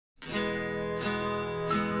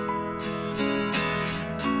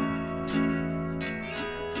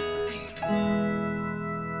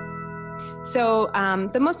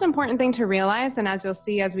The most important thing to realize, and as you'll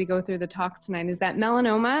see as we go through the talk tonight, is that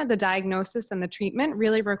melanoma, the diagnosis and the treatment,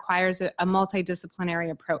 really requires a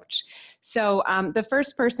multidisciplinary approach. The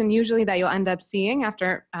first person usually that you'll end up seeing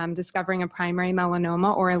after discovering a primary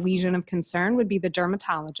melanoma or a lesion of concern would be the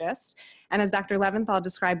dermatologist. And as Dr. Leventhal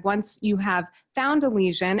described, once you have found a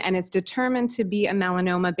lesion and it's determined to be a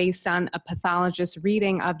melanoma based on a pathologist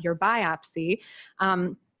reading of your biopsy,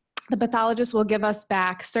 the pathologist will give us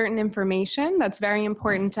back certain information that's very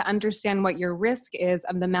important to understand what your risk is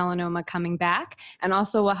of the melanoma coming back, and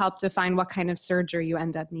also will help define what kind of surgery you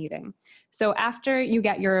end up needing. So after you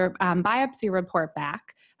get your biopsy report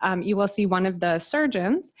back, you will see one of the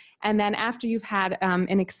surgeons, and then after you've had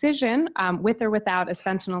an excision with or without a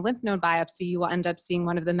sentinel lymph node biopsy, you will end up seeing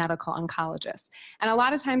one of the medical oncologists. And a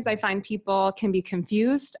lot of times I find people can be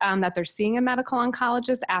confused that they're seeing a medical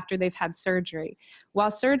oncologist after they've had surgery. While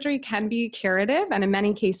surgery can be curative, and in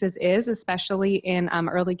many cases is, especially in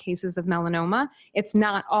early cases of melanoma, it's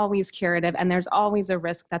not always curative, and there's always a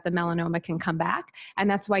risk that the melanoma can come back, and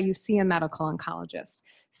that's why you see a medical oncologist.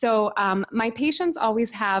 So my patients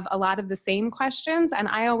always have a lot of the same questions, and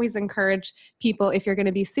I always encourage people, if you're going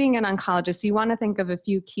to be seeing an oncologist, you want to think of a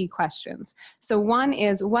few key questions. So one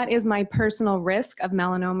is, what is my personal risk of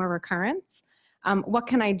melanoma recurrence? What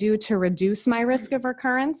can I do to reduce my risk of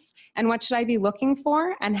recurrence? And what should I be looking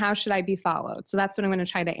for? And how should I be followed? So that's what I'm going to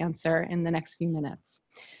try to answer in the next few minutes.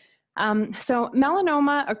 So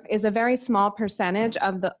melanoma is a very small percentage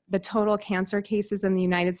of the total cancer cases in the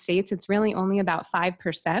United States. It's really only about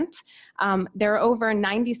 5%. There are over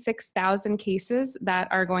 96,000 cases that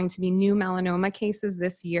are going to be new melanoma cases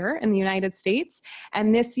this year in the United States.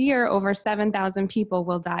 And this year, over 7,000 people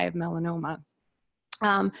will die of melanoma.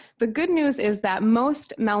 The good news is that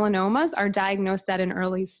most melanomas are diagnosed at an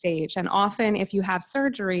early stage, and often if you have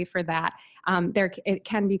surgery for that, it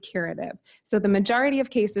can be curative. So the majority of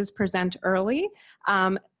cases present early.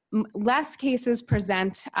 Less cases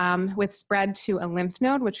present with spread to a lymph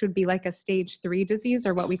node, which would be like a stage 3 disease,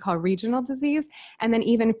 or what we call regional disease, and then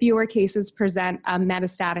even fewer cases present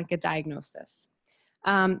metastatic at diagnosis.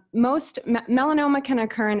 Most melanoma can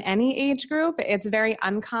occur in any age group. It's very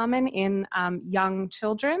uncommon in young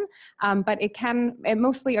children, but it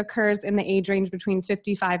mostly occurs in the age range between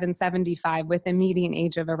 55 and 75, with a median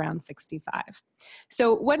age of around 65.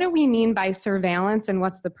 So what do we mean by surveillance, and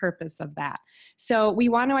what's the purpose of that? So we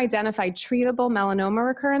want to identify treatable melanoma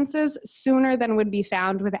recurrences sooner than would be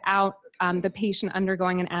found without the patient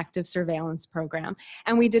undergoing an active surveillance program.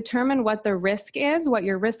 And we determine what the risk is, what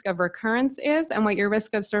your risk of recurrence is, and what your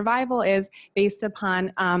risk of survival is based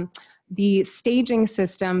upon the staging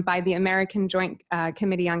system by the American Joint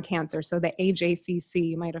Committee on Cancer, so the AJCC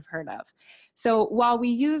you might have heard of. So while we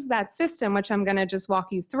use that system, which I'm going to just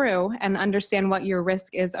walk you through and understand what your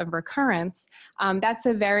risk is of recurrence,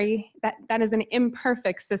 that is an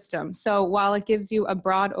imperfect system. So while it gives you a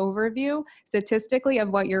broad overview statistically of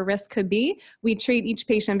what your risk could be, we treat each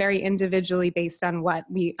patient very individually based on what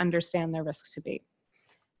we understand their risk to be.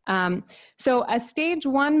 So a stage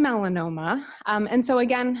 1 melanoma, and so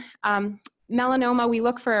again, melanoma, we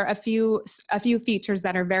look for a few features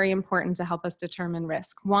that are very important to help us determine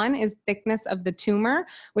risk. One is thickness of the tumor,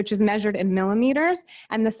 which is measured in millimeters.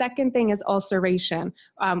 And the second thing is ulceration,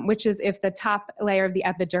 which is if the top layer of the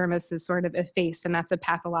epidermis is sort of effaced, and that's a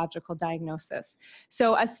pathological diagnosis.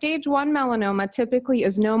 So a stage 1 melanoma typically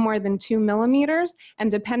is no more than 2 millimeters.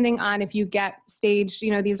 And depending on if you get staged,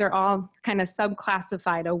 these are all kind of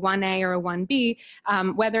subclassified, a 1A or a 1B,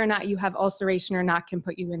 whether or not you have ulceration or not can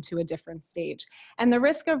put you into a different stage. And the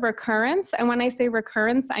risk of recurrence, and when I say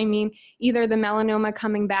recurrence, I mean either the melanoma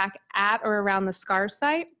coming back at or around the scar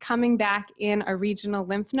site, coming back in a regional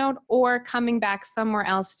lymph node, or coming back somewhere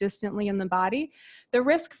else distantly in the body. The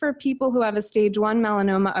risk for people who have a stage 1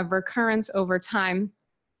 melanoma of recurrence over time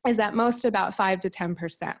is at most about 5 to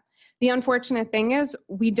 10%. The unfortunate thing is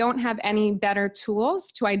we don't have any better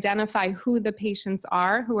tools to identify who the patients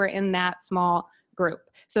are who are in that small group.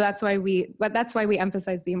 So that's why we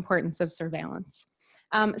emphasize the importance of surveillance.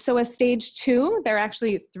 So a stage 2, there are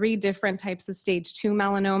actually 3 different types of stage 2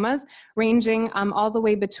 melanomas, ranging all the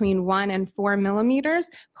way between 1 and 4 millimeters,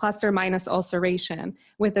 plus or minus ulceration,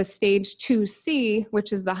 with a stage 2C,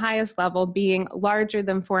 which is the highest level, being larger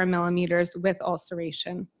than 4 millimeters with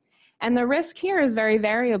ulceration. And the risk here is very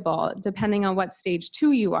variable, depending on what stage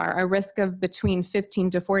 2 you are, a risk of between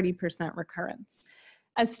 15 to 40% recurrence.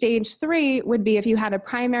 A stage 3 would be if you had a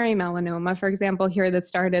primary melanoma, for example, here that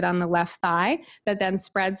started on the left thigh, that then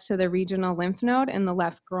spreads to the regional lymph node in the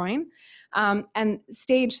left groin. And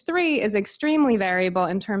stage 3 is extremely variable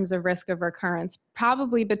in terms of risk of recurrence,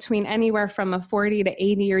 probably between anywhere from a 40 to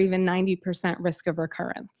 80 or even 90% risk of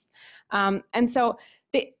recurrence. And so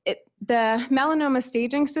the melanoma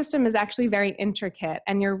staging system is actually very intricate,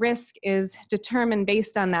 and your risk is determined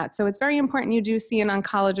based on that. So it's very important you do see an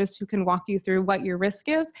oncologist who can walk you through what your risk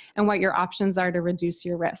is and what your options are to reduce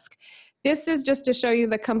your risk. This is just to show you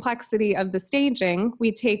the complexity of the staging.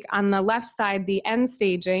 We take on the left side the N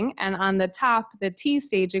staging, and on the top the T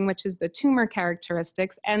staging, which is the tumor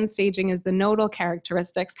characteristics. N staging is the nodal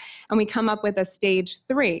characteristics, and we come up with a stage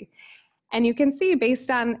 3. And you can see based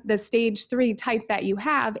on the stage 3 type that you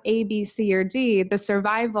have, A, B, C, or D, the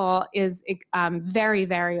survival is very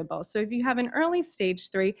variable. So if you have an early stage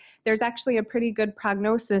 3, there's actually a pretty good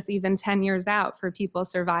prognosis even 10 years out for people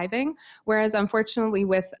surviving. Whereas unfortunately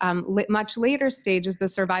with much later stages, the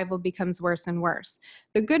survival becomes worse and worse.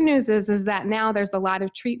 The good news is that now there's a lot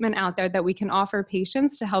of treatment out there that we can offer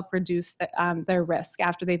patients to help reduce their risk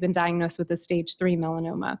after they've been diagnosed with a stage 3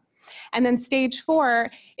 melanoma. And then stage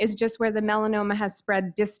 4 is just where the melanoma has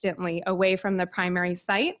spread distantly away from the primary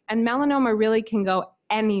site. And melanoma really can go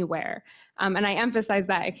anywhere. And I emphasize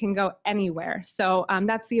that it can go anywhere. So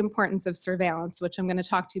that's the importance of surveillance, which I'm going to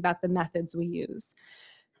talk to you about the methods we use.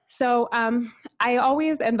 So I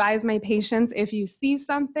always advise my patients, if you see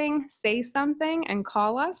something, say something and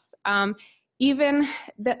call us. Even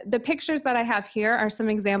the pictures that I have here are some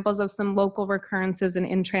examples of some local recurrences and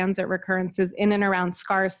in-transit recurrences in and around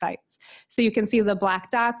scar sites. So you can see the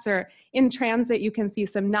black dots, or in transit, you can see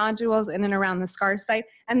some nodules in and around the scar site,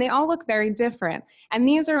 and they all look very different. And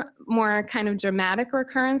these are more kind of dramatic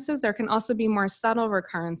recurrences. There can also be more subtle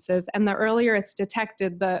recurrences, and the earlier it's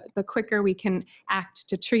detected, the quicker we can act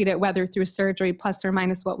to treat it, whether through surgery plus or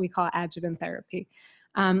minus what we call adjuvant therapy.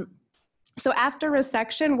 So after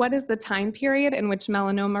resection, what is the time period in which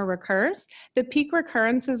melanoma recurs? The peak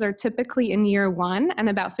recurrences are typically in year 1, and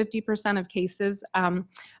about 50% of cases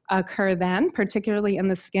occur then, particularly in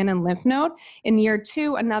the skin and lymph node. In year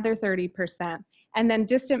 2, another 30%. And then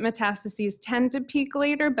distant metastases tend to peak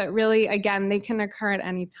later, but really, again, they can occur at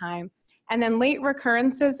any time. And then late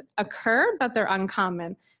recurrences occur, but they're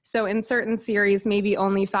uncommon. So in certain series, maybe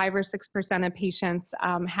only 5 or 6% of patients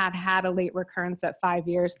had a late recurrence at 5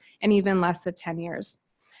 years, and even less at 10 years.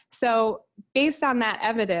 So based on that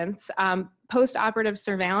evidence, post-operative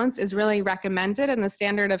surveillance is really recommended, and the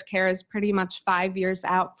standard of care is pretty much 5 years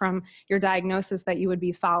out from your diagnosis that you would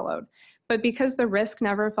be followed. But because the risk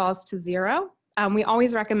never falls to 0, we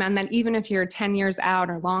always recommend that even if you're 10 years out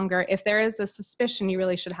or longer, if there is a suspicion, you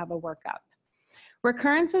really should have a workup.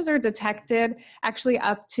 Recurrences are detected, actually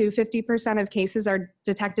up to 50% of cases are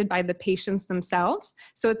detected by the patients themselves.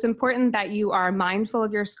 So it's important that you are mindful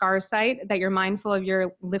of your scar site, that you're mindful of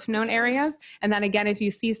your lymph node areas, and that again, if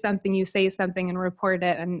you see something, you say something and report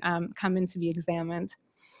it and come in to be examined.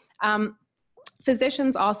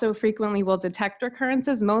 Physicians also frequently will detect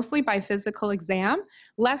recurrences, mostly by physical exam,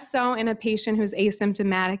 less so in a patient who's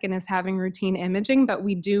asymptomatic and is having routine imaging, but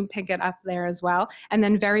we do pick it up there as well, and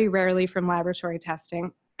then very rarely from laboratory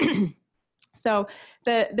testing. So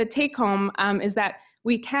the take home is that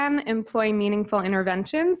we can employ meaningful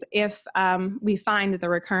interventions if we find the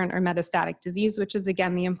recurrent or metastatic disease, which is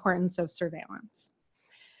again the importance of surveillance.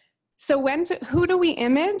 So who do we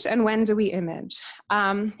image and when do we image?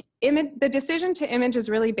 The decision to image is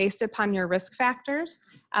really based upon your risk factors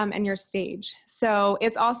and your stage. So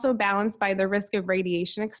it's also balanced by the risk of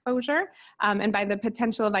radiation exposure and by the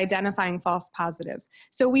potential of identifying false positives.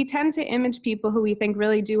 So we tend to image people who we think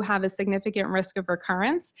really do have a significant risk of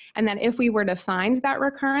recurrence, and then if we were to find that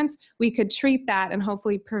recurrence, we could treat that and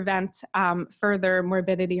hopefully prevent further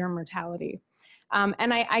morbidity or mortality.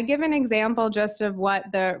 And I give an example just of what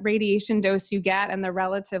the radiation dose you get and the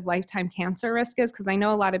relative lifetime cancer risk is, because I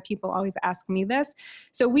know a lot of people always ask me this.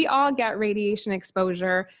 So we all get radiation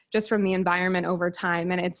exposure just from the environment over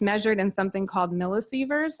time, and it's measured in something called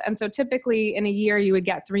millisieverts. And so typically in a year, you would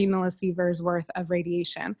get 3 millisieverts worth of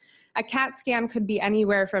radiation. A CAT scan could be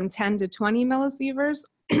anywhere from 10 to 20 millisieverts.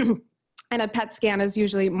 And a PET scan is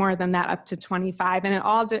usually more than that, up to 25. And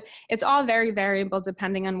it's all very variable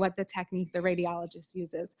depending on what the technique the radiologist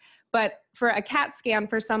uses. But for a CAT scan,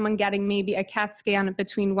 for someone getting maybe a CAT scan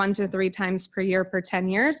between 1 to 3 times per year per 10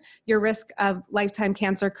 years, your risk of lifetime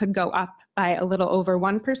cancer could go up by a little over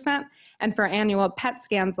 1%. And for annual PET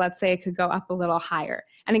scans, let's say, it could go up a little higher.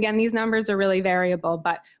 And again, these numbers are really variable,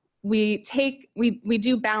 but we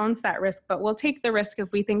do balance that risk, but we'll take the risk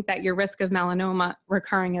if we think that your risk of melanoma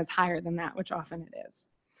recurring is higher than that, which often it is.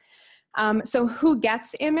 So who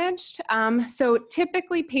gets imaged? So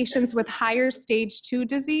typically patients with higher stage 2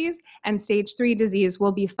 disease and stage 3 disease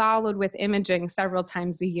will be followed with imaging several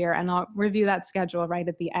times a year, and I'll review that schedule right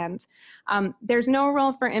at the end. There's no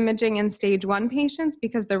role for imaging in stage 1 patients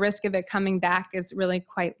because the risk of it coming back is really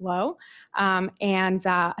quite low.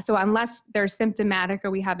 So unless they're symptomatic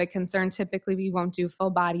or we have a concern, typically we won't do full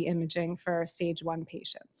body imaging for stage 1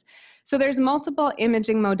 patients. So there's multiple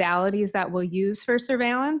imaging modalities that we'll use for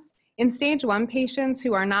surveillance. In stage 1 patients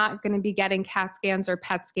who are not going to be getting CAT scans or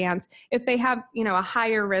PET scans, if they have, a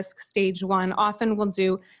higher risk stage 1, often we'll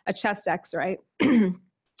do a chest X-ray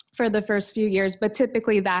for the first few years, but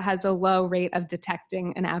typically that has a low rate of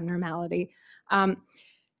detecting an abnormality.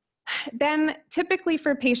 Then typically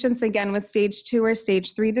for patients, again, with stage 2 or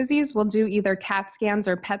stage 3 disease, we'll do either CAT scans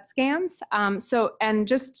or PET scans. CAT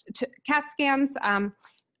scans,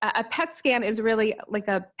 a PET scan is really like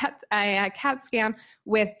a CAT scan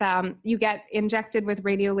with, you get injected with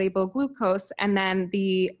radiolabeled glucose, and then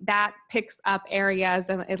that picks up areas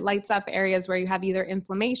and it lights up areas where you have either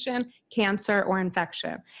inflammation, cancer, or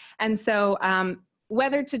infection. And so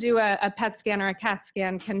whether to do a PET scan or a CAT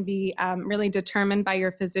scan can be really determined by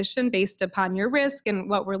your physician based upon your risk and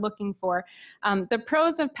what we're looking for. The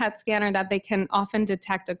pros of PET scan are that they can often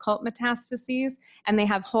detect occult metastases and they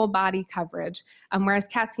have whole body coverage, whereas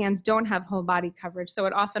CAT scans don't have whole body coverage. So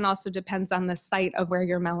it often also depends on the site of where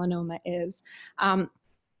your melanoma is.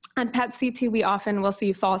 On PET-CT, we often will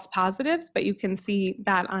see false positives, but you can see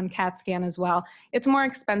that on CAT scan as well. It's more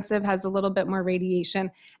expensive, has a little bit more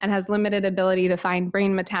radiation, and has limited ability to find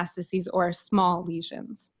brain metastases or small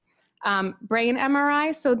lesions. Brain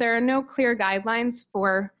MRI, so there are no clear guidelines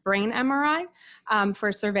for brain MRI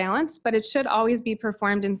for surveillance, but it should always be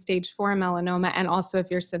performed in stage 4 melanoma and also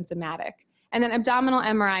if you're symptomatic. And then abdominal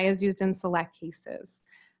MRI is used in select cases.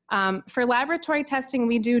 For laboratory testing,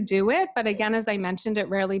 we do it, but again, as I mentioned, it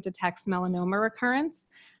rarely detects melanoma recurrence.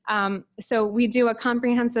 So we do a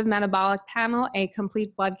comprehensive metabolic panel, a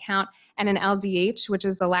complete blood count, and an LDH, which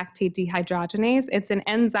is a lactate dehydrogenase. It's an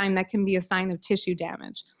enzyme that can be a sign of tissue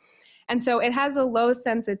damage. And so it has a low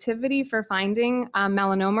sensitivity for finding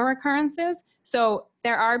melanoma recurrences. So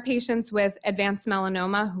there are patients with advanced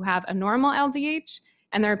melanoma who have a normal LDH,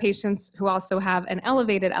 and there are patients who also have an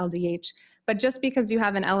elevated LDH. But just because you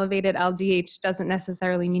have an elevated LDH doesn't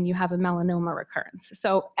necessarily mean you have a melanoma recurrence.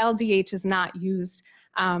 So LDH is not used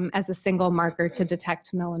as a single marker to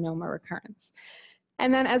detect melanoma recurrence.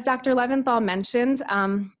 And then as Dr. Leventhal mentioned,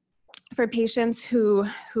 for patients who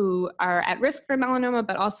are at risk for melanoma,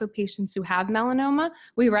 but also patients who have melanoma,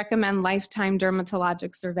 we recommend lifetime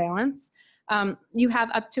dermatologic surveillance. You have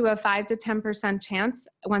up to a 5 to 10% chance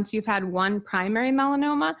once you've had one primary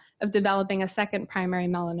melanoma of developing a second primary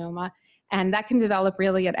melanoma. And that can develop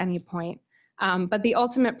really at any point. But the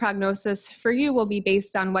ultimate prognosis for you will be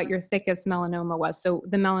based on what your thickest melanoma was, so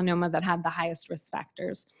the melanoma that had the highest risk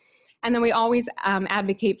factors. And then we always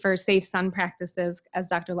advocate for safe sun practices, as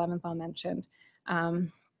Dr. Leventhal mentioned.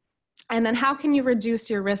 And then how can you reduce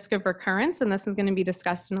your risk of recurrence? And this is going to be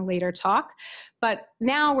discussed in a later talk. But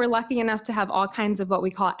now we're lucky enough to have all kinds of what we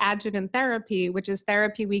call adjuvant therapy, which is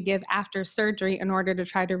therapy we give after surgery in order to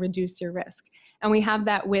try to reduce your risk. And we have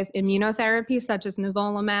that with immunotherapy, such as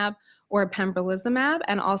nivolumab or pembrolizumab,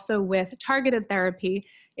 and also with targeted therapy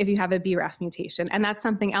if you have a BRAF mutation. And that's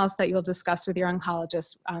something else that you'll discuss with your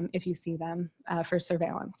oncologist if you see them for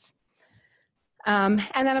surveillance. And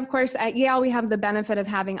then, of course, at Yale, we have the benefit of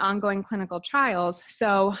having ongoing clinical trials.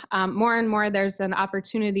 So more and more, there's an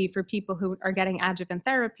opportunity for people who are getting adjuvant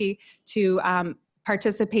therapy to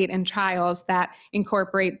participate in trials that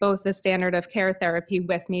incorporate both the standard of care therapy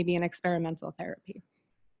with maybe an experimental therapy.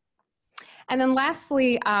 And then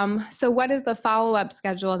lastly, so what is the follow-up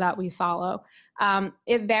schedule that we follow?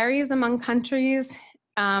 It varies among countries,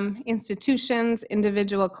 institutions,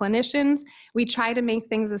 individual clinicians. We try to make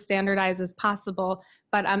things as standardized as possible,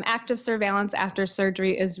 but active surveillance after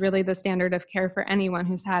surgery is really the standard of care for anyone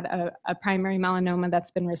who's had a primary melanoma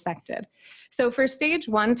that's been resected. So for stage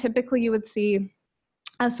 1, typically you would see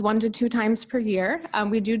us 1 to 2 times per year.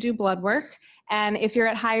 We do blood work, and if you're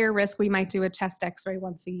at higher risk, we might do a chest X-ray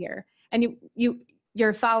once a year. And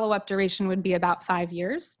your follow-up duration would be about 5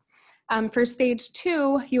 years. For stage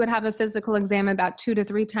 2, you would have a physical exam about 2 to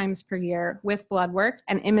 3 times per year with blood work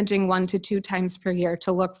and imaging 1 to 2 times per year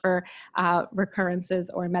to look for recurrences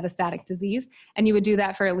or metastatic disease. And you would do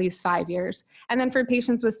that for at least 5 years. And then for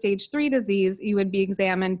patients with stage 3 disease, you would be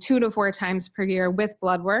examined 2 to 4 times per year with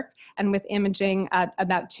blood work and with imaging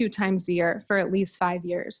about 2 times a year for at least 5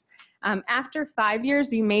 years. After 5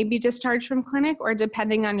 years, you may be discharged from clinic, or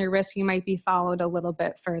depending on your risk, you might be followed a little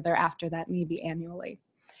bit further after that, maybe annually.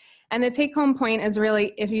 And the take-home point is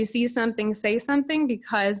really, if you see something, say something,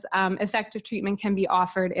 because effective treatment can be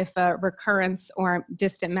offered if a recurrence or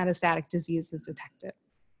distant metastatic disease is detected.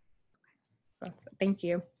 Thank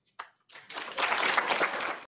you.